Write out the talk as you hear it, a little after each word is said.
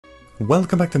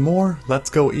Welcome back to more Let's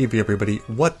Go Eevee, everybody.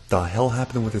 What the hell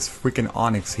happened with this freaking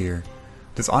Onyx here?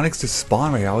 This Onyx just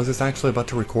spawned right here. I was just actually about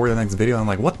to record the next video and I'm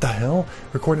like, what the hell?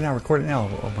 Record it now, record it now.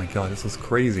 Oh my god, this was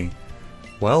crazy.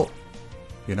 Well,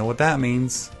 you know what that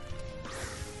means.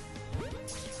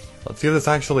 Let's see if this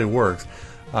actually works.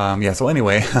 Yeah, so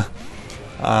anyway,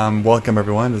 welcome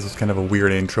everyone. This was kind of a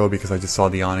weird intro because I just saw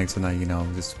the Onyx and I,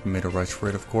 just made a rush for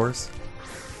it, of course.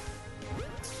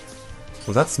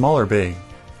 Was that small or big?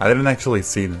 I didn't actually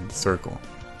see the circle.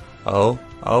 Oh,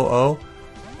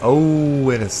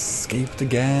 it escaped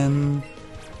again.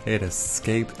 It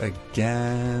escaped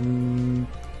again.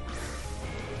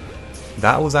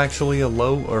 That was actually a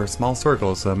low or a small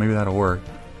circle, so maybe that'll work.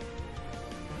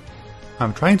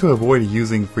 I'm trying to avoid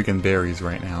using freaking berries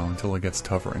right now until it gets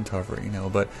tougher and tougher,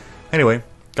 but anyway,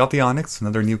 got the Onyx,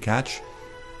 another new catch.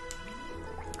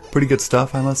 Pretty good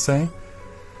stuff, I must say.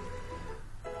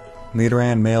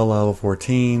 Nidoran male level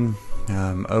 14,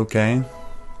 okay. And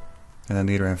then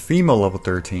Nidoran female level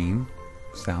 13,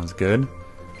 sounds good.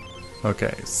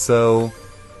 Okay, so,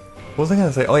 what was I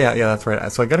gonna say? Oh yeah, that's right.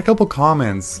 So I got a couple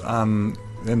comments in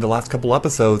the last couple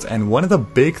episodes, and one of the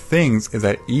big things is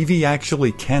that Eevee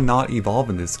actually cannot evolve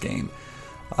in this game.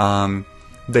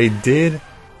 They did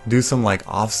do some like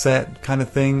offset kind of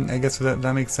thing, I guess that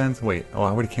makes sense. Wait, oh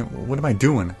I already can't, what am I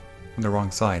doing? On the wrong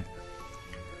side.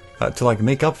 To like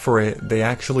make up for it, they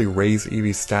actually raise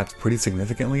Eevee's stats pretty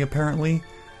significantly, apparently.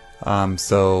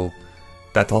 So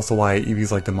that's also why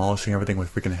Eevee's like demolishing everything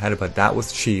with freaking headbutt. That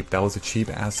was cheap. That was a cheap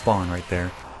ass spawn right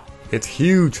there. It's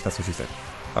huge. That's what she said.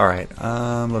 All right.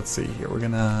 Let's see here. We're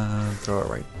gonna throw it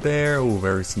right there. Ooh,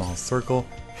 very small circle.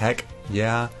 Heck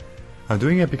yeah. I'm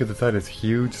doing it because the site is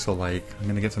huge, so like I'm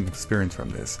gonna get some experience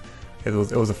from this. It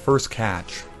was a first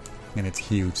catch, and it's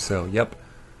huge. So yep.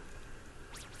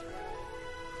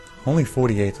 Only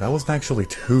 48, that wasn't actually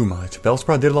too much.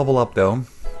 Bellsprout did level up though.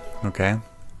 Okay.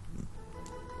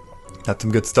 That's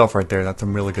some good stuff right there. That's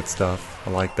some really good stuff. I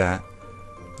like that.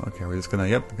 Okay, we're just gonna,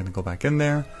 we're gonna go back in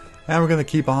there. And we're gonna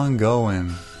keep on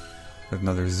going. There's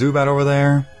another Zubat over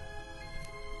there.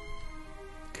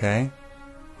 Okay.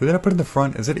 Who did I put in the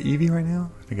front? Is it Eevee right now?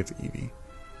 I think it's Eevee.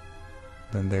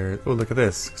 Then there, oh look at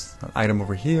this. An item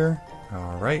over here.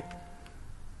 Alright.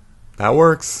 That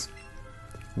works.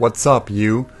 What's up,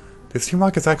 you? This Team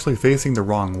Rocket's actually facing the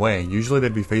wrong way. Usually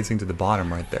they'd be facing to the bottom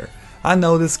right there. I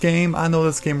know this game. I know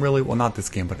this game really well. Not this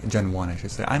game, but Gen 1 I should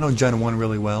say. I know Gen 1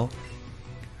 really well.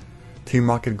 Team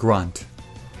Rocket Grunt.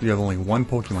 You have only one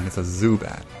Pokemon. It's a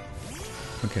Zubat.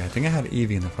 Okay, I think I had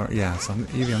Eevee in the front. Yeah, so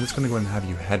Eevee, I'm just going to go ahead and have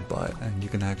you headbutt. And you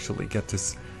can actually get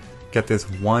this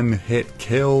one hit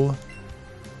kill.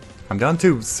 I'm down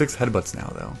to 6 headbutts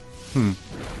now though.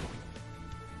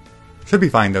 Should be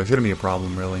fine though. Shouldn't be a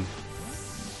problem really.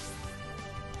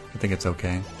 I think it's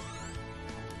okay.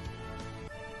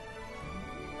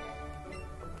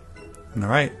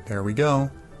 Alright, there we go.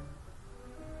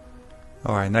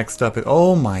 Alright, next up is...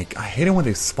 Oh my... I hate it when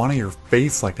they spawn in your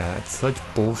face like that. It's such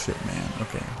bullshit, man.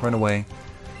 Okay, run away.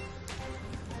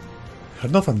 I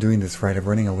don't know if I'm doing this right. I'm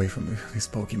running away from these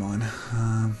Pokemon.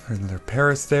 There's another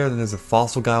Paris there. Then there's a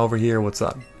fossil guy over here. What's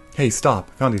up? Hey,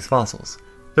 stop. I found these fossils.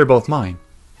 They're both mine.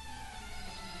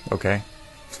 Okay.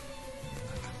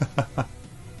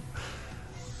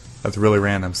 That's really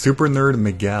random. Super Nerd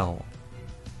Miguel.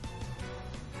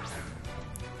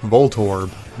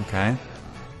 Voltorb. Okay.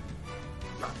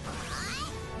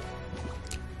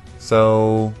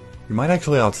 So, you might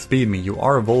actually outspeed me. You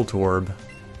are a Voltorb.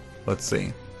 Let's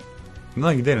see. No,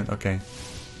 you didn't. Okay.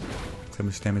 How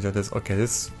much damage at this? Okay,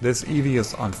 this Eevee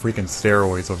is on freaking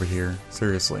steroids over here.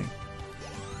 Seriously.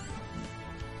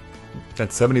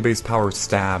 That 70 base power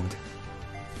stabbed.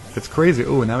 It's crazy.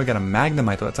 Ooh, now we got a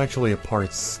Magnemite. That's actually a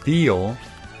part steel.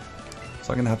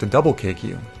 So I'm gonna have to double kick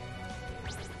you.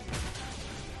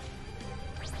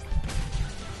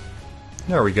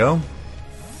 There we go.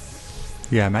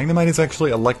 Yeah, Magnemite is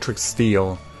actually electric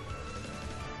steel.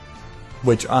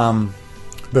 Which,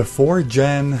 before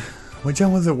Gen... What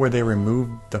gen was it where they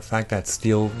removed the fact that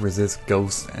steel resists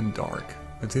ghost and dark?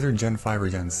 It's either Gen 5 or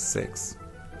Gen 6.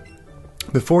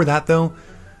 Before that though,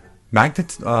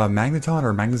 Magneton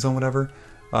or Magnezone, whatever,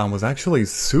 was actually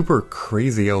super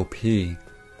crazy OP.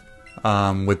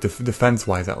 With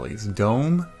defense-wise at least.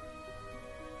 Dome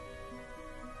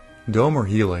or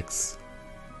Helix?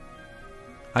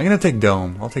 I'm gonna take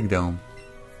Dome. I'll take Dome.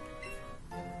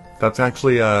 That's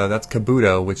actually, that's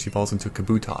Kabuto, which evolves into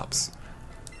Kabutops.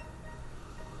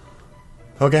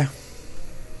 Okay.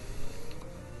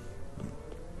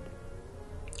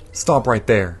 Stop right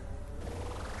there.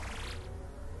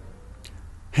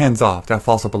 Hands off, that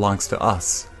fossil belongs to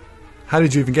us. How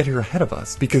did you even get here ahead of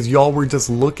us? Because y'all were just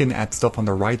looking at stuff on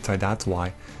the right side, that's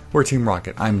why. We're Team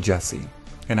Rocket. I'm Jesse.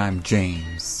 And I'm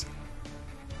James.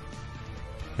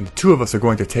 And the two of us are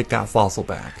going to take that fossil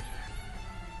back.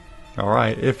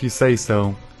 Alright, if you say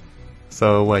so.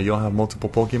 So, wait, you'll have multiple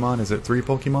Pokemon? Is it 3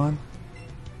 Pokemon?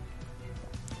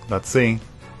 Let's see.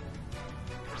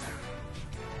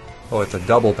 Oh, it's a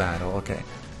double battle. Okay.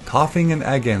 Coughing and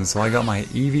Eggin. So I got my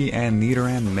Eevee and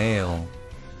Nidoran male.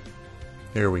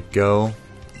 There we go.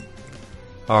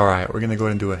 Alright, we're gonna go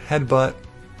ahead and do a headbutt.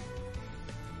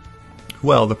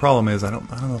 Well, the problem is I don't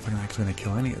know if I'm actually gonna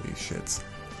kill any of these shits.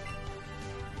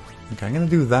 Okay, I'm gonna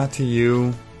do that to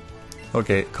you.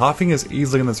 Okay, Coughing is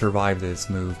easily gonna survive this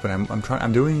move, but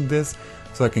I'm doing this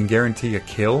so I can guarantee a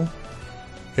kill.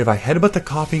 If I headbutt the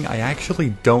Coughing, I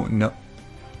actually don't know.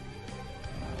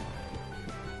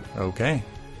 Okay.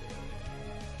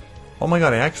 Oh my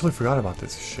god, I actually forgot about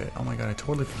this shit. Oh my god, I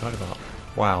totally forgot about.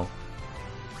 Wow.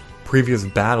 Previous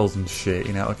battles and shit,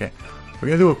 you know. Okay, we're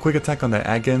gonna do a quick attack on the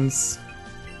Eggins.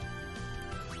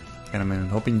 And I'm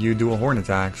hoping you do a horn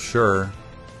attack, sure,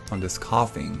 on this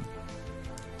Coughing.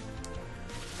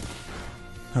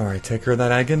 Alright, take care of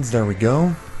that Eggins, there we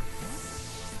go.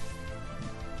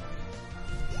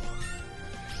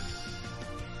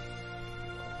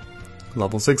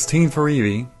 Level 16 for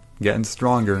Eevee, getting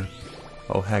stronger.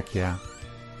 Oh heck yeah.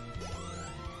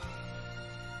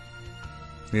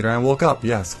 Nidoran woke up,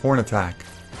 yes, horn attack.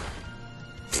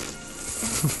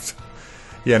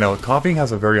 Yeah, no, Coughing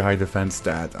has a very high defense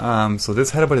stat. So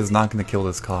this headbutt is not going to kill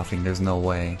this Coughing, there's no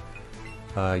way.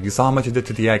 You saw how much it did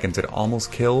to the Eggins, it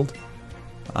almost killed.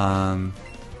 But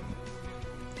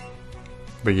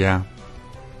yeah.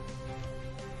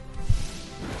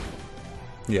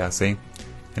 Yeah, see?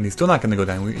 And he's still not going to go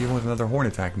down, even with another horn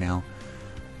attack now.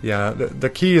 Yeah, the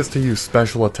key is to use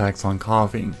special attacks on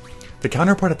Coughing. The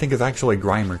counterpart I think is actually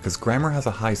Grimer, because Grimer has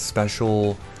a high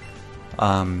special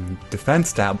defense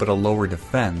stat, but a lower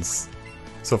defense.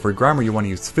 So for Grimer you want to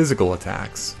use physical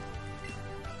attacks.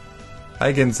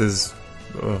 Eggins is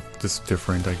just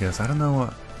different, I guess. I don't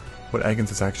know what Eggins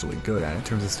is actually good at in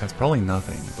terms of stats. Probably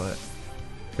nothing, but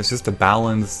it's just a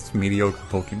balanced, mediocre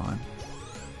Pokemon.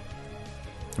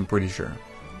 I'm pretty sure.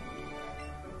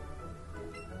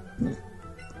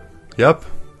 Yep,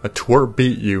 a twerp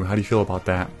beat you. How do you feel about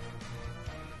that?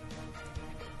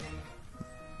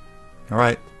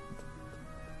 Alright.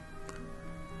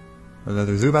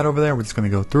 Another Zubat over there, we're just gonna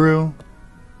go through.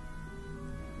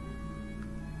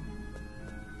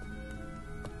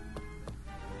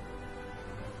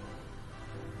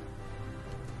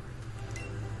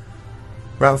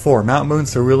 Route 4, Mount Moon,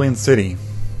 Cerulean City.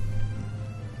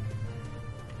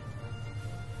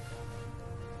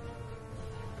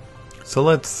 So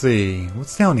let's see,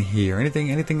 what's down here?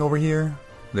 Anything over here?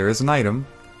 There is an item.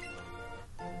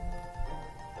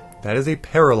 That is a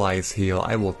Paralyze heal.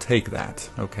 I will take that.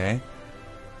 Okay.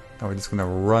 Now we're just gonna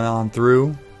run on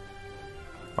through.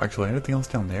 Actually, anything else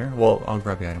down there? Well, I'll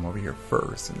grab the item over here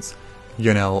first, since,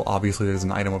 you know, obviously there's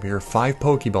an item over here. 5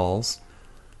 Pokeballs.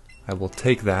 I will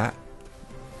take that.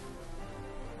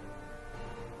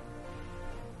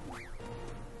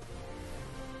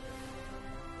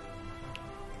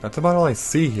 That's about all I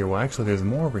see here. Well, actually, there's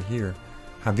more over here.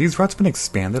 Have these routes been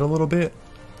expanded a little bit?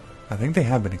 I think they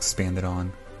have been expanded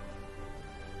on.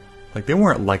 Like, they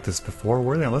weren't like this before,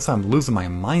 were they? Unless I'm losing my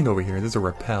mind over here. There's a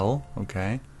Repel.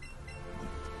 Okay.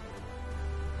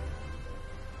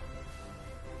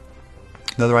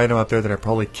 Another item up there that I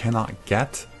probably cannot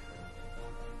get.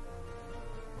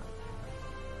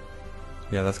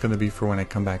 Yeah, that's going to be for when I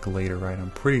come back later, right?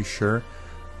 I'm pretty sure.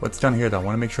 What's down here, though? I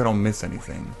want to make sure I don't miss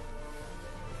anything.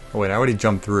 Oh wait, I already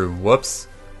jumped through. Whoops.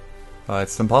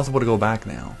 It's impossible to go back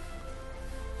now.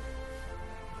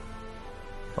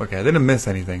 Okay, I didn't miss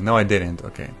anything. No, I didn't.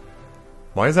 Okay.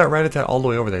 Why is that Rattata all the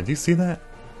way over there? Do you see that?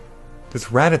 This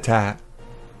Rattata.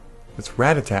 This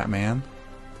Rattata, man.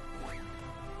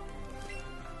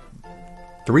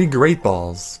 3 Great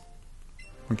Balls.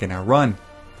 Okay, now run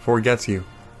before it gets you.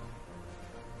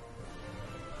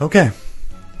 Okay.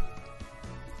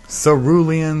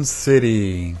 Cerulean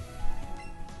City.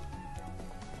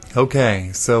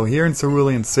 Okay, so here in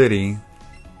Cerulean City,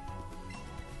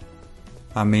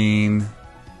 I mean,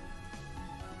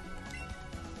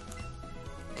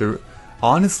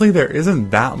 honestly, there isn't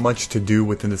that much to do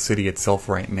within the city itself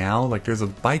right now. Like, there's a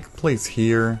bike place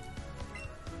here.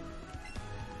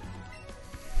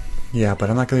 Yeah, but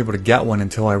I'm not going to be able to get one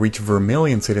until I reach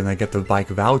Vermilion City and I get the bike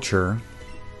voucher.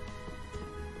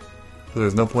 So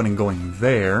there's no point in going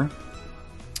there.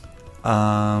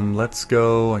 Let's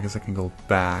go. I guess I can go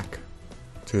back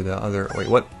to the other. Wait,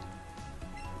 what?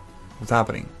 What's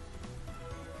happening?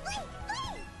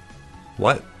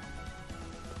 What?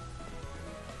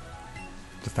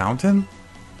 The fountain?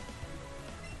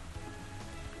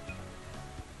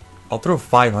 I'll throw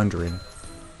 500.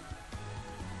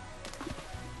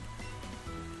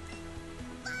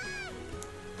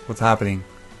 What's happening?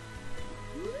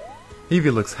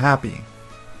 Eevee looks happy.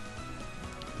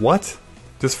 What?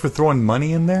 Just for throwing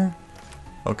money in there?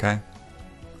 Okay.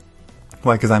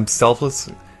 Why, because I'm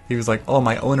selfless? He was like, oh,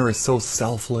 my owner is so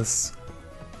selfless.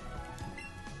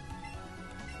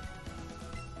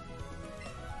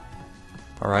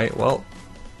 Alright, well.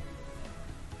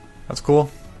 That's cool.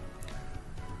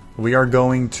 We are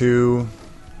going to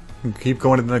keep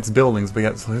going to the next buildings. But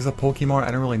yeah, so there's a Pokemon. I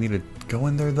don't really need to go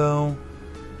in there, though.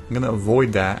 I'm going to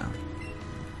avoid that.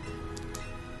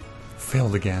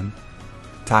 Failed again.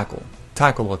 Tackle.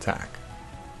 Tackle attack.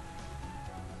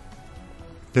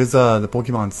 There's the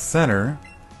Pokemon Center.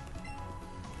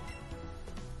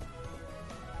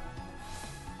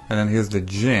 And then here's the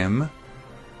gym.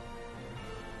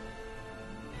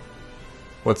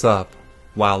 What's up?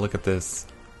 Wow, look at this.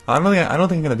 I don't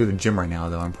think I'm gonna do the gym right now,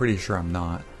 though. I'm pretty sure I'm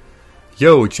not.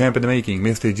 Yo, champ in the making.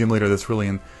 Misty gym leader of the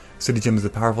Cerulean City Gym is a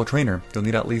powerful trainer. You'll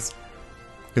need a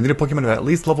Pokemon of at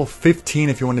least level 15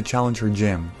 if you want to challenge her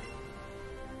gym.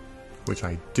 Which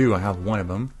I do. I have one of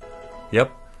them.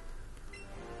 Yep.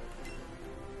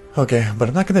 Okay, but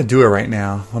I'm not gonna do it right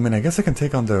now. I mean, I guess I can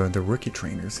take on the rookie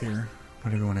trainers here,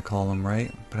 whatever you want to call them,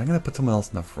 right? But I'm gonna put someone else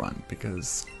in the front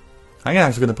because I'm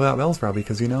actually gonna put out Bellsprout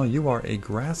because you know you are a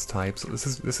grass type, so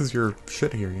this is your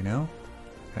shit here, you know?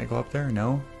 Can I go up there?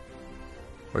 No.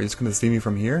 Or are you just gonna see me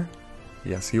from here?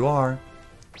 Yes, you are.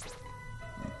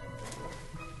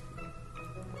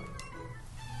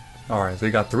 Alright, so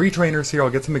you got 3 trainers here.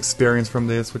 I'll get some experience from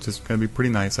this, which is gonna be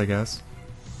pretty nice, I guess.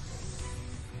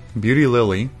 Beauty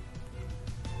Lily.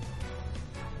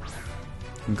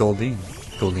 Goldeen.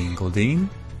 Goldeen, Goldeen.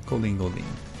 Goldeen, Goldeen.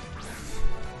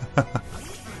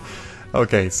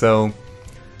 Okay, so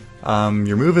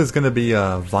your move is going to be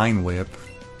a Vine Whip.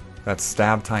 That's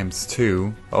stab times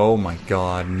 2. Oh my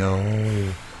god,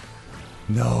 no.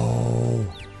 No.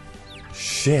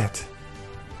 Shit.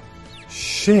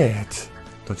 Shit.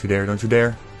 Don't you dare, don't you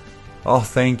dare. Oh,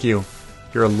 thank you.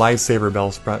 You're a lifesaver,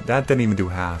 Bellsprout. That didn't even do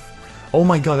half. Oh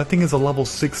my god, that thing is a level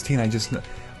 16.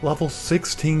 Level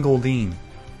 16 Goldeen.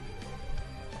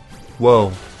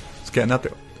 Whoa. It's getting up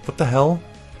there. What the hell?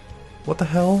 What the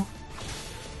hell?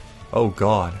 Oh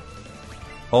god.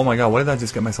 Oh my god, what did I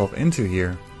just get myself into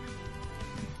here?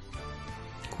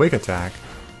 Quick attack.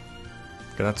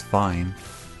 Okay, that's fine.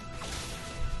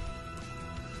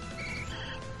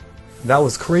 That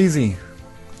was crazy.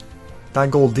 That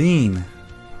Goldeen.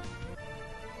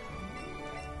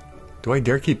 Do I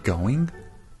dare keep going?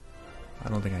 I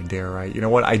don't think I dare, right? You know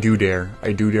what? I do dare.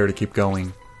 I do dare to keep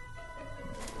going.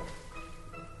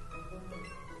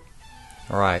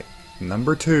 Alright.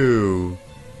 Number 2.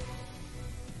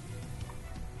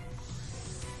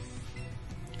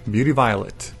 Beauty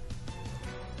Violet.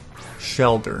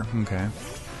 Shelter. Okay.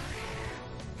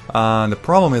 The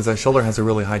problem is that Shelter has a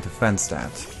really high defense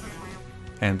stat.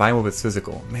 And Vine Whip is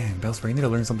physical. Man, Bellsprout, you need to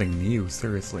learn something new,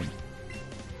 seriously.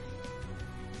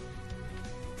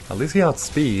 At least he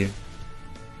outspeed.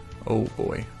 Oh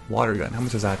boy. Water Gun. How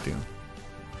much does that do?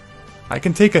 I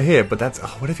can take a hit, but that's...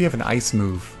 Oh, what if you have an ice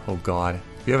move? Oh god.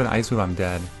 If you have an ice move, I'm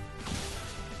dead.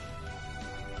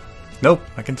 Nope.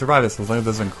 I can survive this as long as it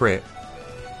doesn't crit.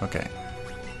 Okay.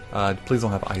 Please don't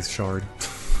have Ice Shard.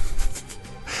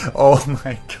 Oh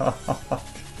my god.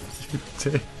 You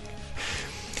dick.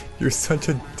 You're such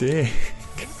a dick.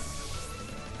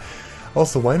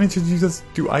 Also, why didn't you just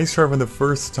do Ice Shard the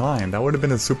first time? That would have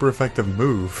been a super effective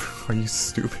move. Are you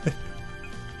stupid?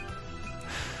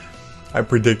 I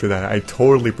predicted that. I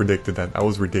totally predicted that. That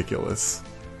was ridiculous.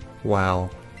 Wow.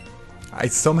 I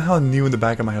somehow knew in the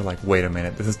back of my head, like, wait a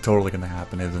minute, this is totally gonna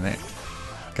happen, isn't it?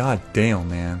 God damn,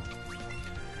 man.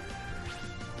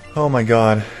 Oh my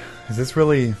god. Is this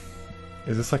really...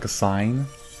 Is this like a sign?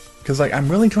 Because, like, I'm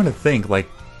really trying to think, like...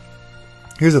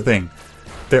 Here's the thing.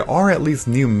 There are at least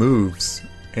new moves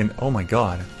in... Oh my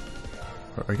god.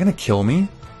 Are you gonna kill me?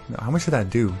 How much did that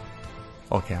do?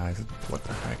 Okay, what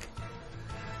the heck.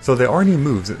 So there are new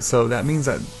moves, so that means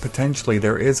that potentially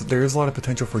there is a lot of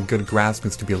potential for good grass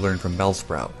moves to be learned from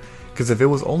Bellsprout. Because if it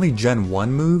was only Gen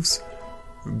 1 moves,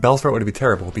 Bellsprout would be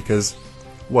terrible, because...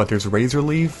 What, there's Razor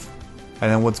Leaf?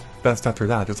 And then what's best after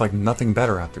that? There's like nothing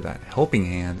better after that. Helping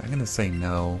Hand, I'm gonna say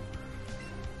no.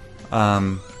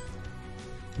 Yeah,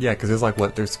 because there's like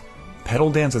what? There's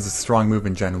Petal Dance is a strong move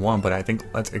in Gen 1, but I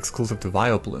think that's exclusive to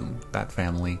Vileplume, that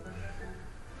family.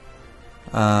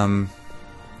 And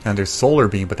there's Solar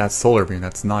Beam, but that's Solar Beam.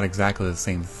 That's not exactly the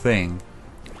same thing.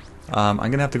 I'm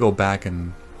gonna have to go back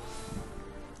and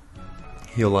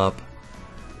heal up.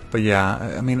 But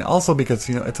yeah, I mean, also because,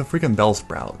 you know, it's a freaking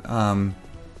Bellsprout.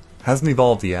 Hasn't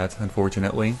evolved yet,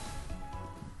 unfortunately.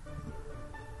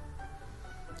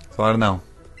 So I don't know.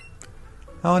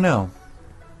 Oh no.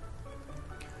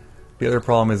 The other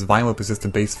problem is Vine Whip is just a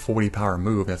base 40 power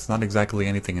move. That's not exactly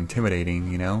anything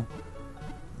intimidating, you know?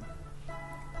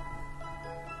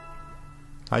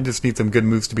 I just need some good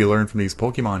moves to be learned from these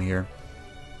Pokemon here.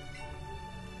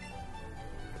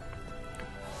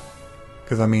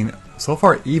 Because, I mean, so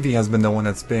far Eevee has been the one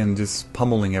that's been just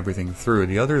pummeling everything through.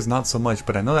 The others not so much,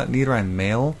 but I know that Nidoran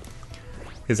male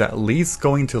is at least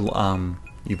going to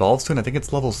evolve soon. I think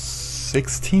it's level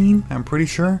 16, I'm pretty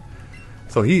sure.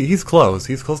 So he's close.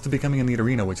 He's close to becoming a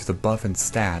Nidorino, which is a buff in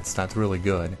stats. That's really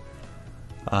good.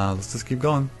 Let's just keep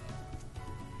going.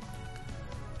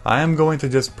 I am going to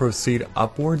just proceed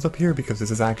upwards up here because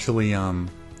this is actually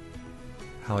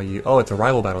how you... Oh, it's a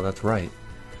rival battle. That's right.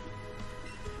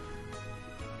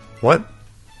 What?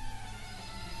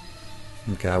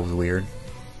 Okay, that was weird.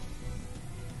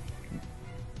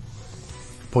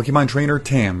 Pokemon Trainer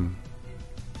Tim.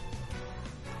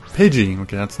 Pidgey.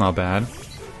 Okay, that's not bad.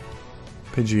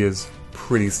 Pidgey is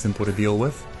pretty simple to deal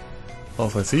with.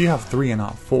 Also, I see you have 3 and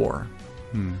not 4.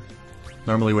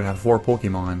 Normally we'd have 4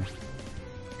 Pokemon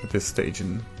at this stage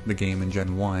in the game in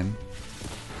Gen 1.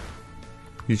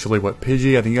 Usually what,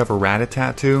 Pidgey? I think you have a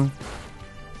Rattata too.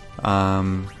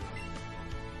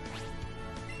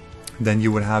 Then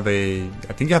you would have a...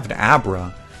 I think you have an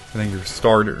Abra. I think your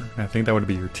starter. I think that would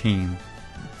be your team.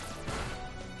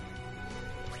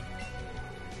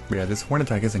 But yeah, this Horn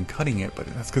Attack isn't cutting it, but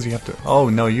that's because you have to... Oh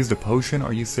no, you used a potion?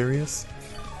 Are you serious?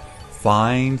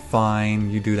 Fine, fine.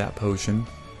 You do that potion.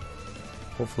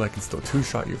 Hopefully I can still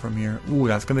two-shot you from here. Ooh,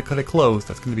 that's going to cut it close.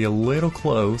 That's going to be a little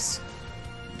close.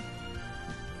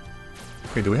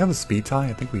 Wait, do we have a speed tie?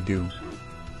 I think we do.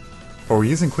 Or are we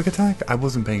using quick attack? I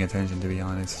wasn't paying attention, to be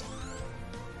honest.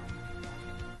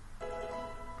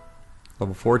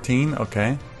 Level 14,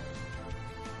 okay.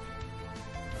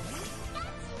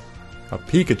 A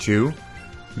Pikachu.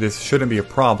 This shouldn't be a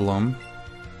problem.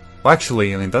 Well,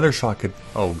 actually, I mean, Thundershock could...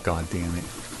 Oh, god damn it.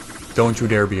 Don't you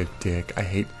dare be a dick. I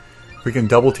hate... Freaking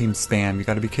double team spam. You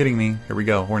gotta be kidding me. Here we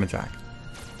go. Horn Attack.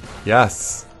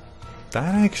 Yes.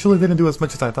 That actually didn't do as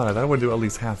much as I thought. I thought it would do at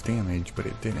least half damage, but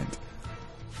it didn't.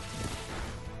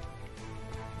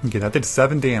 Okay, that did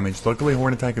 7 damage. Luckily,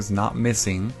 Horn Attack is not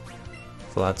missing.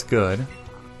 So that's good.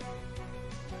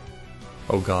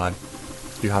 Oh god.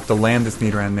 You have to land this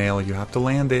Nidoran male. You have to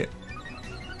land it.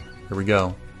 Here we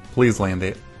go. Please land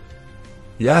it.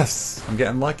 Yes! I'm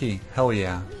getting lucky. Hell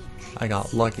yeah. I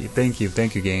got lucky. Thank you.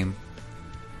 Thank you, game.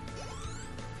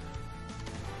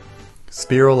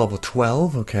 Spearow level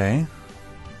 12. Okay.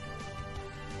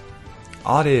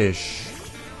 Oddish.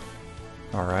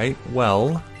 Alright.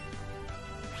 Well.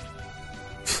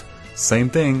 Same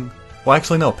thing. Well,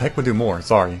 actually, no. Peck would do more.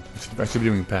 Sorry. I should be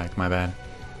doing Peck. My bad.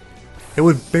 It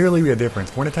would barely be a difference.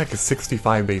 Horn Attack is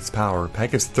 65 base power.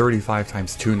 Peck is 35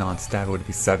 times 2 non-stab. It would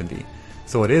be 70.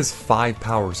 So it is 5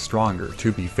 power stronger,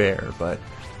 to be fair. But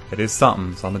it is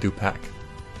something, so I'm going to do Peck.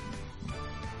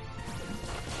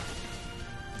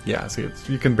 Yeah, see,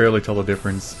 you can barely tell the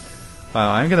difference.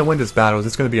 I'm going to win this battle.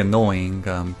 It's going to be annoying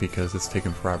because it's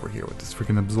taking forever here with this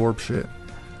freaking absorb shit.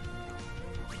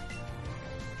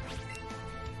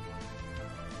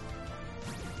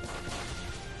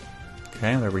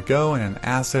 Okay, there we go, and an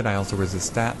acid. I also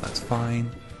resist that, that's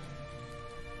fine.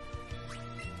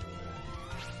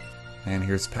 And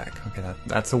here's Peck. Okay,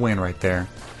 that's a win right there.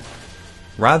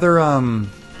 Rather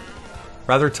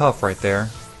tough right there.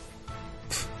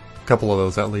 A couple of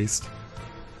those at least.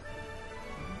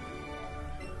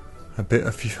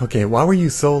 A few. Okay, why were you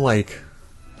so like...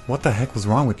 What the heck was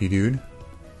wrong with you, dude?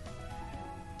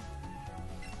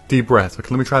 Deep breath. Okay,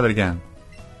 let me try that again.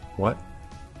 What?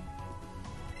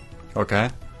 Okay.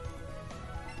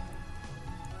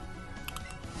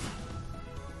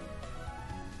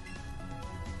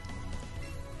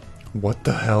 What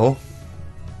the hell?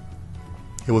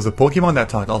 It was a Pokemon that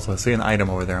talked. Also, I see an item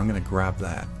over there. I'm gonna grab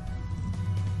that.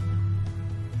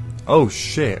 Oh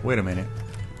shit, wait a minute.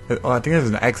 Oh, I think there's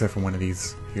an exit from one of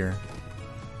these here.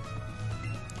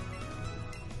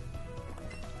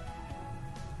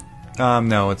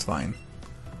 No, it's fine.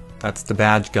 That's the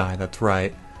badge guy, that's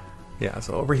right. Yeah,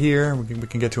 so over here, we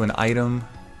can get to an item.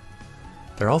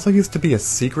 There also used to be a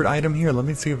secret item here. Let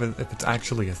me see if it's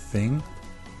actually a thing.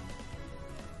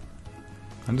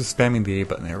 I'm just spamming the A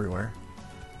button everywhere.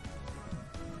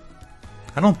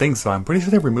 I don't think so. I'm pretty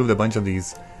sure they removed a bunch of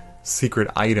these secret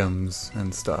items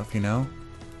and stuff, you know?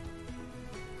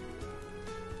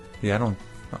 Yeah, I don't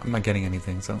I'm not getting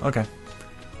anything, so okay.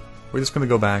 We're just gonna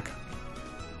go back.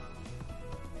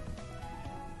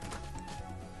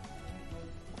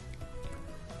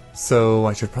 So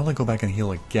I should probably go back and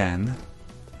heal again.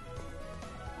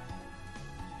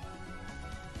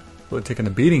 Really taking a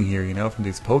beating here, you know, from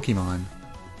these Pokemon.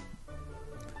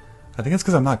 I think it's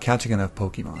because I'm not catching enough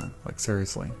Pokemon. Like,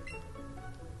 seriously.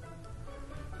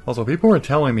 Also, people were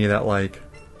telling me that, like...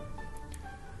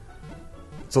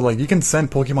 So, like, you can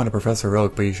send Pokemon to Professor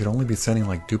Oak, but you should only be sending,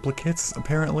 like, duplicates,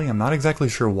 apparently. I'm not exactly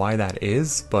sure why that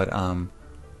is, but,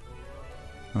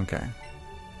 okay.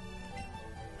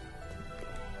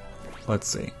 Let's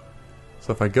see.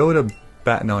 So if I go to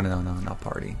no, not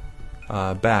party.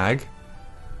 Bag.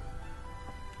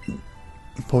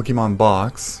 Pokemon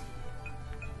box.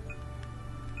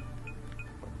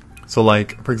 So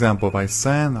like, for example, if I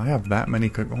send, I have that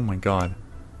many, oh my god.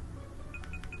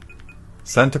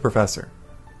 Send to Professor.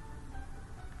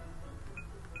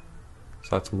 So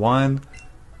that's 1,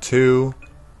 2,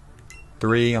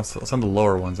 3, I'll send the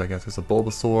lower ones I guess. There's a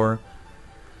Bulbasaur.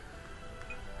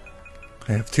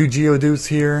 I have 2 Geodudes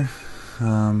here.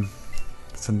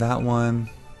 Send that one.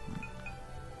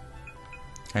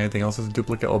 Anything else is a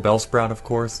duplicate? Oh, Bellsprout, of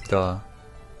course. Duh.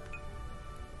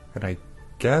 And I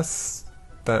guess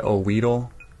that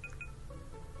Weedle.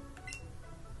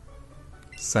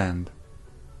 Send.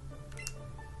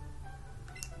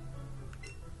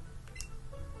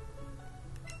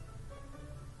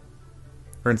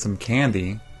 Earn some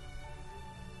candy.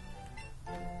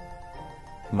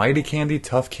 Mighty Candy,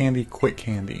 Tough Candy, Quick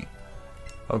Candy.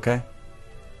 Okay.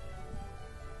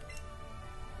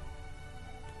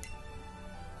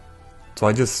 So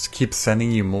I just keep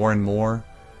sending you more and more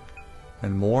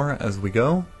and more as we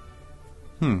go?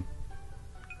 But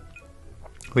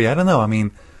yeah, I don't know. I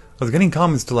mean, I was getting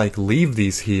comments to like leave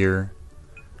these here.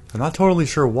 I'm not totally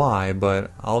sure why,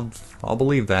 but I'll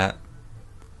believe that.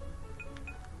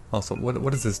 Also,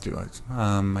 what does this do?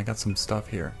 I got some stuff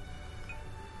here.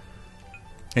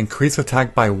 Increase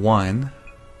attack by 1.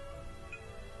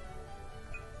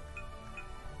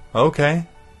 Okay.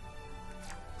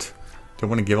 Do I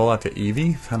want to give all that to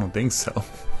Eevee? I don't think so.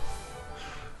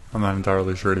 I'm not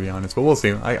entirely sure, to be honest, but we'll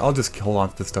see. I'll just hold on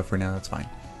to this stuff for now, that's fine.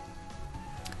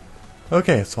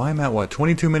 Okay, so I'm at, what,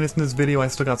 22 minutes in this video? I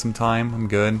still got some time. I'm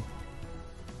good.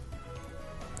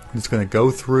 I'm just going to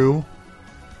go through.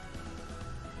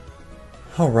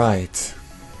 Alright.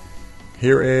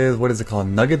 Here is, what is it called?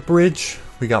 Nugget Bridge.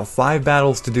 We got 5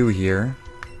 battles to do here.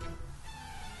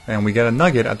 And we get a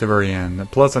nugget at the very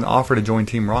end, plus an offer to join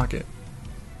Team Rocket.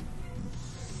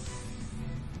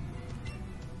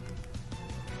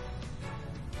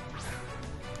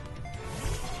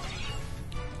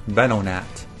 Venonat.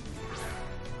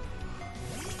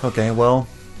 Okay, well,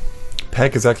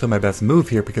 Peck is actually my best move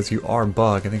here because you are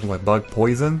Bug. I think what, Bug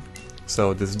Poison?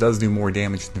 So this does do more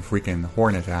damage than freaking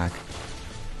Horn Attack.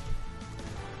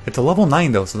 It's a level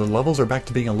 9 though, so the levels are back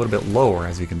to being a little bit lower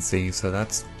as you can see, so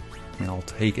that's, I mean, I'll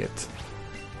take it.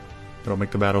 It'll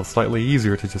make the battle slightly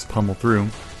easier to just pummel through.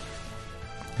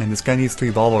 And this guy needs to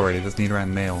evolve already, this Nidoran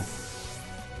male.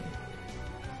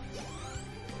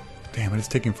 Damn, it is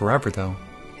taking forever though.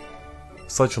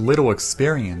 Such little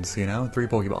experience, you know? 3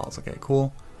 Pokeballs, okay,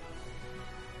 cool.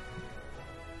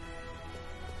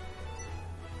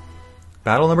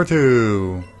 Battle number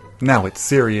 2! Now it's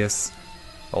serious.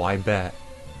 Oh, I bet.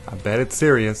 I bet it's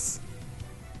serious.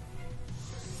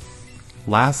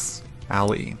 Last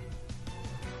Alley.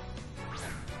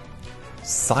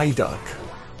 Psyduck.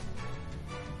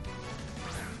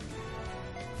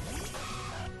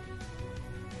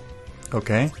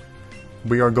 Okay.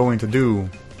 We are going to do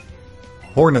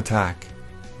Horn Attack.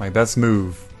 My best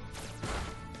move.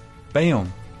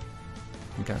 Bam.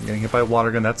 Okay, I'm getting hit by a water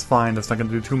gun. That's fine. That's not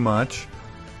going to do too much.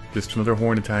 Just another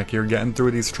Horn Attack here. Getting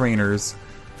through these trainers.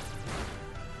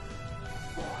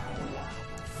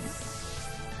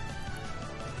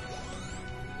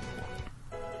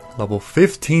 Level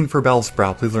 15 for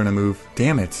Bellsprout. Please learn a move.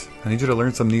 Damn it. I need you to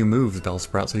learn some new moves,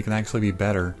 Bellsprout, so you can actually be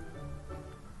better.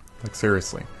 Like,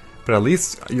 seriously. But at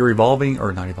least you're evolving,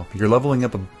 or not evolving, you're leveling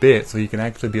up a bit, so you can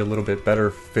actually be a little bit better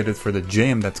fitted for the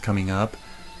gym that's coming up.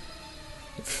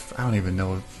 I don't even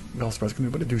know if Bellsprout's going to be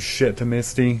able to do shit to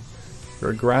Misty.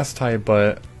 You're a grass type,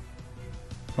 but...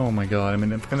 Oh my god, I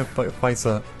mean, if I'm going to face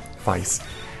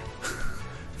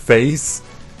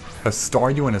a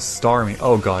Staryu and a Starmie.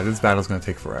 Oh god, this battle's gonna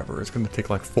take forever. It's gonna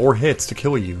take like 4 hits to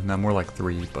kill you. Not more like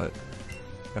 3, but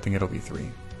I think it'll be 3.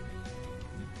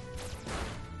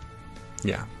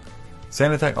 Yeah.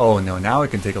 Sand attack. Oh no, now it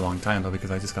can take a long time though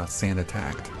because I just got sand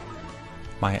attacked.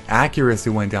 My accuracy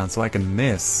went down so I can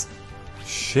miss.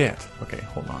 Shit. Okay,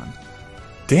 hold on.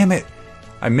 Damn it!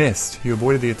 I missed. You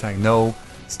avoided the attack. No,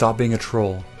 stop being a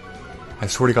troll. I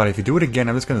swear to God, if you do it again,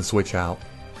 I'm just gonna switch out.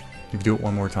 If you do it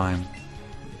one more time.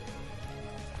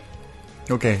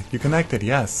 Okay, you connected,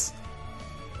 yes.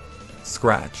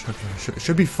 Scratch. Okay,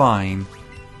 should be fine.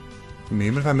 I mean,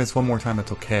 even if I miss one more time,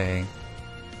 that's okay.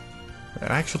 It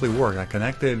actually worked. I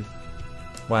connected,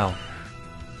 wow,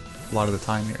 a lot of the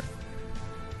time here.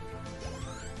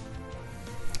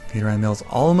 Nidoran Mill's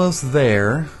almost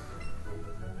there.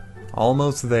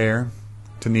 Almost there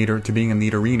to being a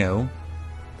Nidorino.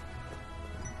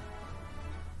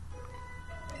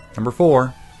 Number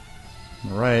 4.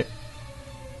 Alright.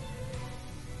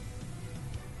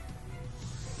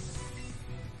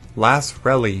 Last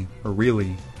Rally, or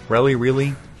really?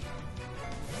 Really?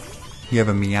 You have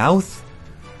a Meowth?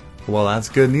 Well, that's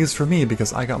good news for me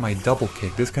because I got my double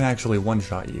kick. This can actually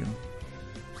one-shot you.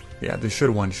 Yeah, this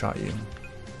should one-shot you.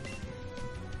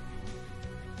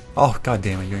 Oh, god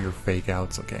damn it, you and your fake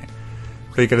outs, okay.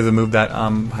 Fake out is a move that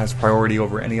has priority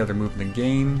over any other move in the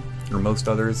game, or most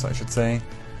others, I should say.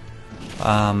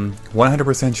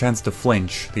 100% chance to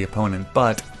flinch the opponent,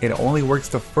 but it only works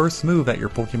the first move that your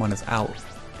Pokemon is out.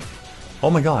 Oh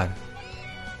my god.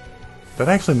 That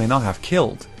actually may not have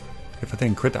killed if I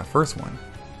didn't crit that first one.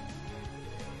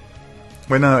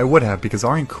 Wait, no, it would have, because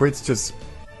aren't crits just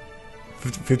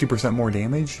 50% more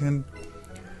damage? And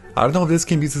I don't know if this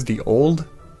game uses the old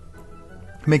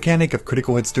mechanic of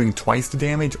critical hits doing twice the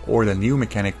damage, or the new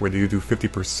mechanic where they do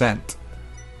 50%.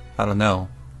 I don't know.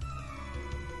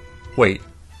 Wait.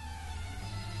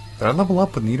 Did I level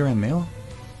up with Nidoran Male?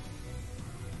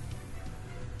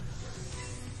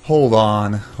 Hold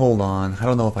on. I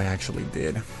don't know if I actually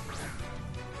did.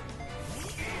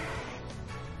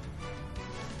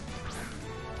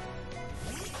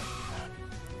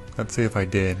 Let's see if I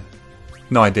did.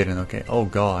 No, I didn't. Okay. Oh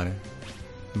god.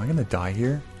 Am I gonna die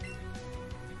here?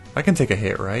 I can take a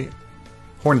hit, right?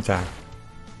 Horn attack.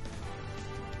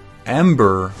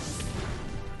 Ember.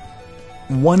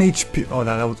 1 HP. Oh,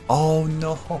 that was. Oh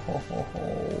no.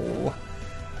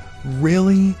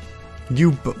 Really?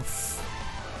 You.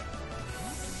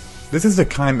 This is the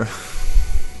kind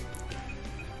of.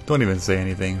 Don't even say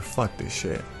anything. Fuck this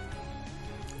shit.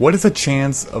 What is the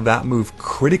chance of that move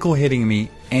critical hitting me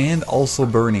and also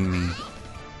burning me?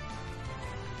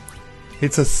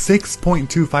 It's a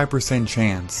 6.25%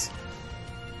 chance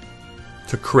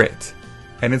to crit.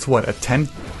 And it's what, a 10,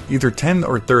 either 10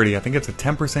 or 30. I think it's a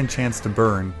 10% chance to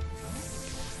burn.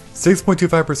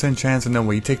 6.25% chance, and then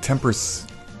when you take 10%,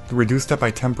 reduce that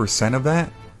by 10% of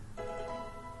that.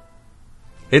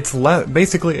 It's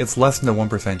basically it's less than a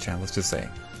 1% chance, let's just say.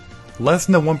 Less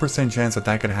than a 1% chance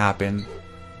that could happen,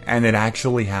 and it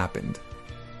actually happened.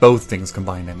 Both things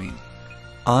combined, I mean.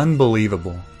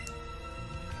 Unbelievable.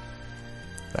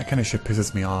 That kind of shit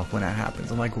pisses me off when that happens.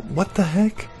 I'm like, what the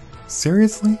heck?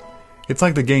 Seriously? It's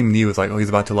like the game knew, it's like, oh, he's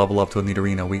about to level up to a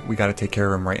Nidorino. We gotta take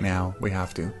care of him right now. We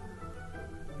have to.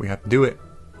 We have to do it.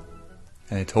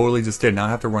 And it totally just did. Now I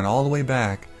have to run all the way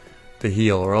back to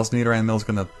heal, or else Nidoran Mill's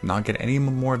gonna not get any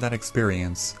more of that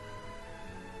experience.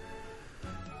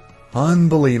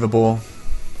 Unbelievable.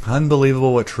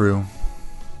 Unbelievable but true.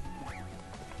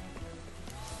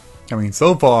 I mean,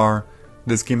 so far,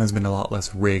 this game has been a lot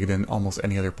less rigged than almost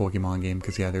any other Pokemon game,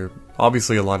 because yeah, there are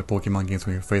obviously a lot of Pokemon games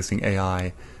when you're facing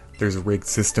AI, there's rigged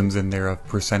systems in there of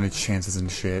percentage chances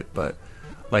and shit, but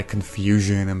like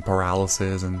confusion and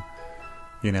paralysis and,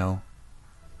 you know,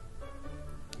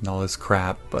 and all this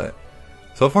crap, but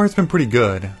so far it's been pretty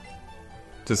good.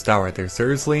 Just out right there.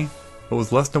 Seriously? It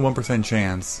was less than 1%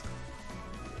 chance.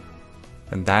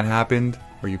 And that happened?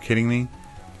 Are you kidding me?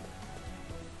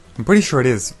 I'm pretty sure it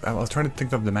is. I was trying to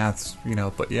think of the maths, you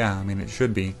know, but yeah, I mean, it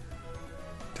should be.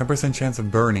 10% chance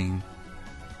of burning.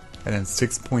 And then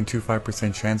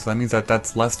 6.25% chance. So that means that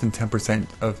that's less than 10%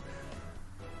 of...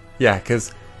 Yeah,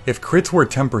 because if crits were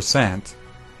 10%,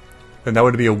 then that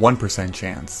would be a 1%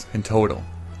 chance in total.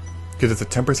 Because it's a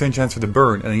 10% chance for the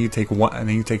burn, and then you take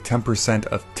 10%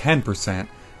 of 10%,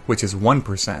 which is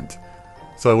 1%.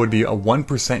 So it would be a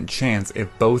 1% chance if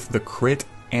both the crit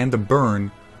and the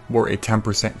burn were a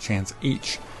 10% chance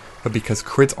each. But because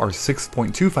crits are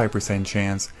 6.25%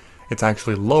 chance, it's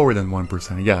actually lower than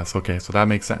 1%. Yes, okay, so that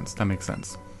makes sense. That makes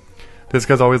sense. This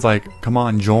guy's always like, come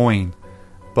on, join.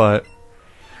 But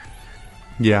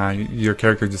yeah, your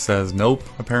character just says nope,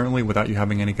 apparently, without you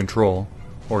having any control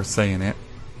or saying it.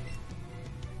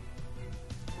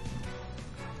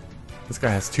 This guy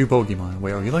has 2 Pokemon.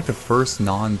 Wait, are you like the first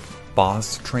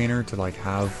non-boss trainer to like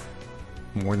have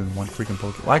more than 1 freaking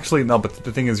Pokemon? Well, actually, no, but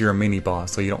the thing is you're a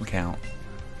mini-boss, so you don't count.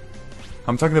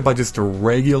 I'm talking about just a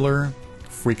regular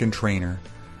freaking trainer.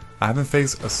 I haven't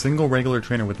faced a single regular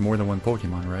trainer with more than one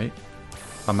Pokemon, right?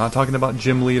 I'm not talking about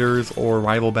gym leaders or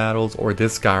rival battles or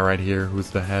this guy right here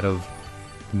who's the head of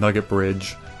Nugget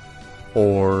Bridge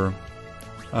or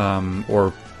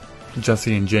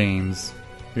Jesse and James,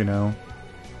 you know?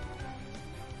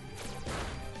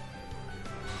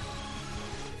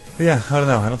 But yeah, I don't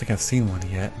know. I don't think I've seen one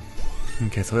yet.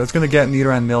 Okay, so that's going to get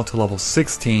Nidoran Male to level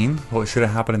 16. Well, it should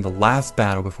have happened in the last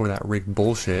battle before that rigged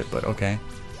bullshit, but okay.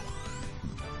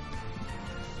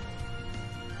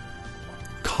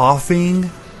 Coughing?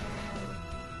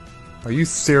 Are you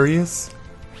serious?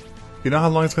 You know how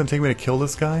long it's going to take me to kill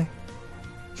this guy?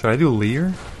 Should I do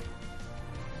Leer?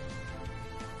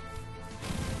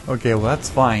 Okay, well that's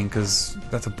fine, because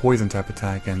that's a poison type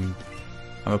attack, and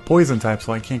I'm a poison type,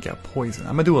 so I can't get poison.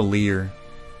 I'm going to do a Leer.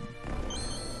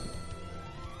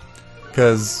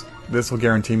 Because this will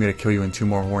guarantee me to kill you in 2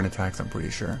 more horn attacks, I'm pretty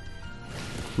sure.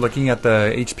 Looking at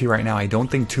the HP right now, I don't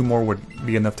think 2 more would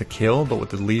be enough to kill, but with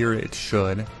the Leer, it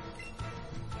should.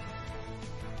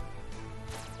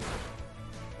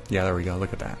 Yeah, there we go,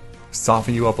 look at that.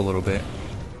 Soften you up a little bit.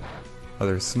 Oh,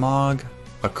 there's Smog.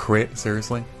 A crit,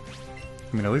 seriously?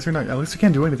 I mean, at least you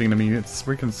can't do anything to me. It's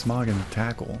freaking Smog and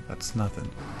Tackle. That's nothing.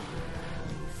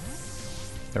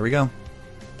 There we go.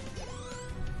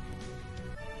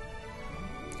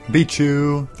 Beat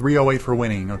you! 308 for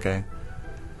winning, okay.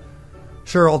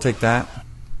 Sure, I'll take that.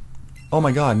 Oh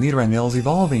my god, Nidoran Male's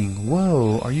evolving!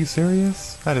 Whoa, are you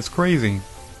serious? That is crazy.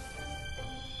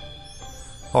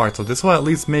 Alright, so this will at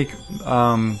least make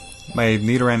my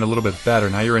Nidoran a little bit better.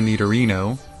 Now you're a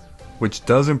Nidorino, which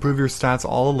does improve your stats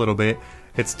all a little bit.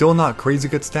 It's still not crazy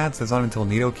good stats, it's not until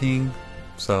Nidoking,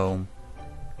 so...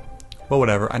 Well,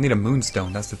 whatever. I need a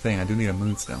Moonstone, that's the thing, I do need a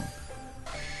Moonstone.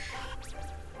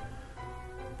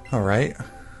 Alright.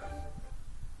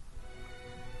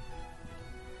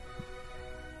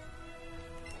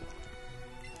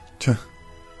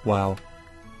 Wow.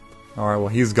 Alright, well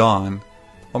he's gone.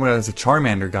 Oh my god, there's a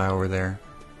Charmander guy over there.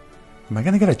 Am I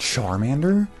gonna get a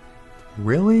Charmander?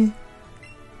 Really?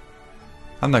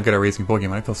 I'm not good at raising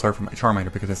Pokemon. I feel sorry for my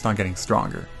Charmander because it's not getting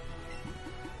stronger.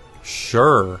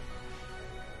 Sure.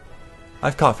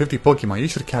 I've caught 50 Pokemon. You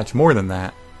should catch more than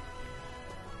that.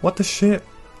 What the shit?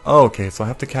 Oh, okay, so I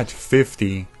have to catch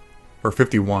 50 or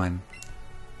 51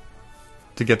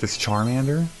 to get this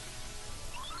Charmander?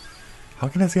 How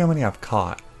can I see how many I've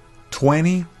caught?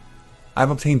 20?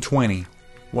 I've obtained 20.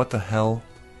 What the hell?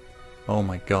 Oh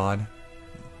my god.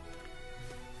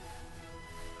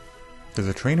 There's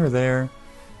a trainer there.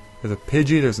 There's a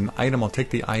Pidgey. There's an item. I'll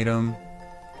take the item.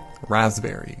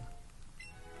 Raspberry.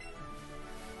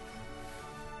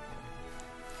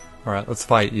 Alright, let's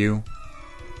fight you.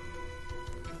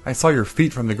 I saw your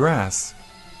feet from the grass.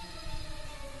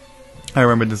 I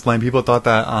remember this line. People thought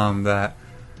that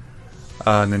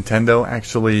Nintendo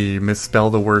actually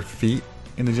misspelled the word feet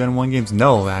in the Gen 1 games.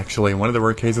 No, actually, one of the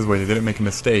rare cases where they didn't make a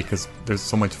mistake, because there's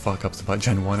so much fuck-ups about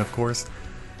Gen 1, of course.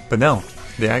 But no,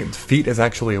 the feet is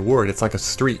actually a word. It's like a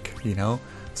streak, you know?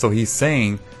 So he's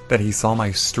saying that he saw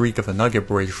my streak of the Nugget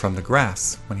Bridge from the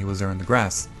grass, when he was there in the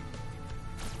grass.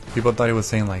 People thought he was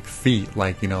saying like feet,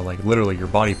 like, you know, like literally your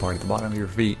body part at the bottom of your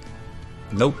feet.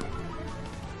 Nope.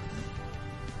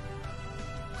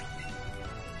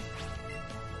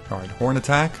 Alright, horn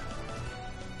attack.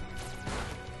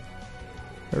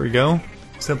 There we go.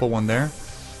 Simple one there.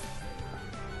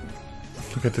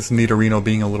 Look at this Nidorino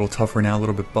being a little tougher now, a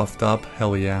little bit buffed up.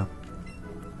 Hell yeah.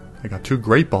 I got 2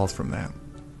 great balls from that.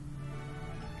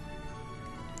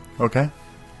 Okay.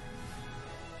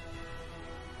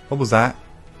 What was that?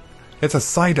 It's a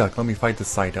Psyduck. Let me fight the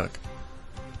Psyduck.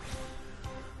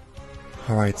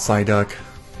 Alright, Psyduck.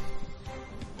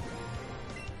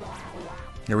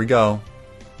 Here we go.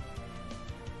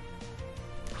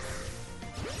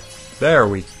 There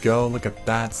we go. Look at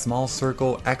that. Small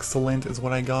circle. Excellent is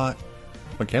what I got.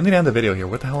 Okay, I'm going to end the video here.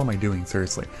 What the hell am I doing?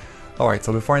 Seriously. Alright,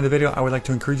 so before I end the video, I would like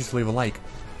to encourage you to leave a like,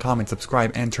 comment,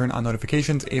 subscribe, and turn on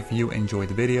notifications if you enjoyed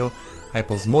the video. I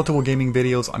post multiple gaming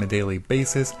videos on a daily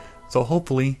basis, so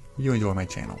hopefully you enjoy my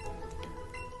channel.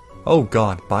 Oh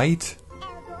god, bite?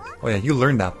 Oh yeah, you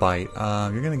learned that bite.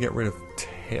 You're going to get rid of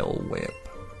Tail Whip.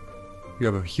 You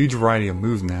have a huge variety of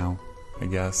moves now, I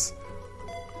guess.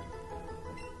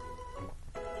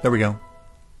 There we go.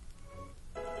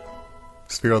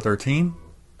 Spearow 13.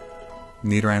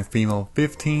 Nidoran Female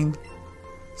 15.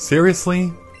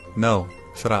 Seriously? No.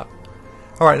 Shut up.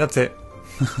 Alright, that's it.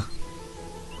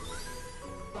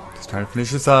 Just trying to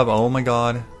finish this up. Oh my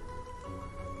god.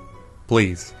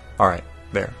 Please. Alright,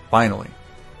 there. Finally.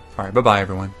 Alright, bye-bye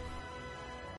everyone.